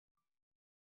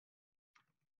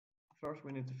First,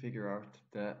 we need to figure out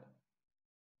the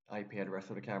IP address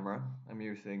of the camera. I'm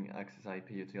using Access IP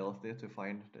utility to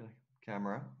find the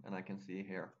camera, and I can see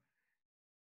here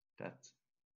that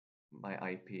my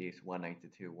IP is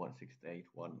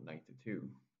 192.168.192.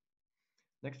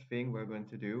 Next thing we're going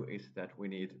to do is that we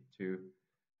need to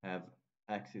have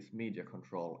Access Media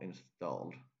Control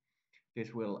installed.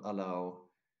 This will allow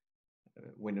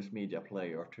Windows Media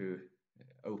Player to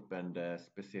open the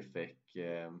specific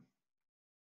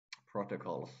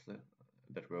protocols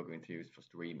that we're going to use for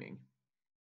streaming.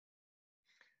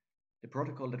 The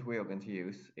protocol that we are going to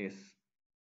use is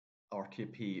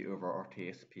RTP over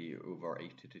RTSP over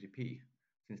HTTP,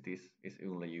 since this is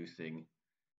only using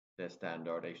the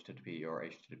standard HTTP or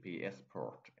HTTPS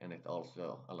port, and it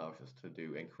also allows us to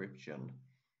do encryption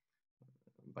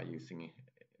by using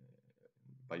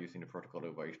the protocol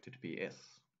over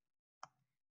HTTPS.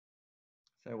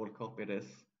 So I will copy this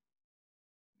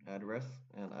address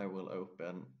and I will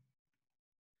open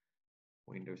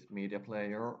Windows Media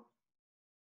Player.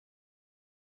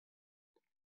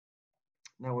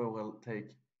 Now we will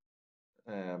take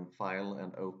file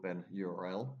and open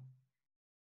URL.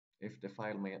 If the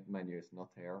file menu is not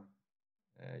here,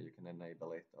 you can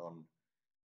enable it on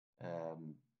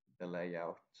the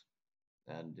layout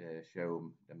and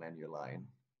show the menu line.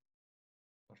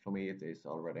 But for me it is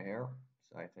already here,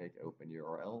 so I take open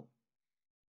URL,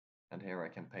 and here I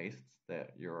can paste the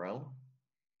URL.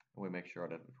 We make sure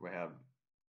that we have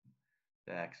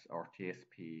the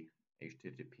RTSP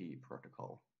HTTP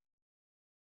protocol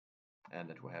and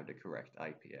that we have the correct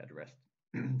IP address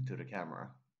to the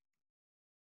camera.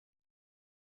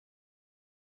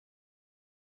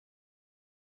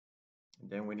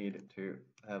 Then we need to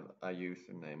have a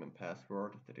username and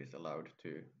password that is allowed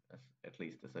to, at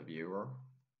least as a viewer.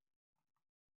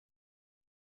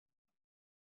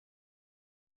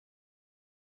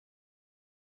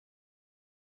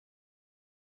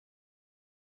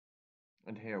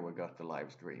 And here we got the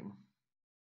live stream.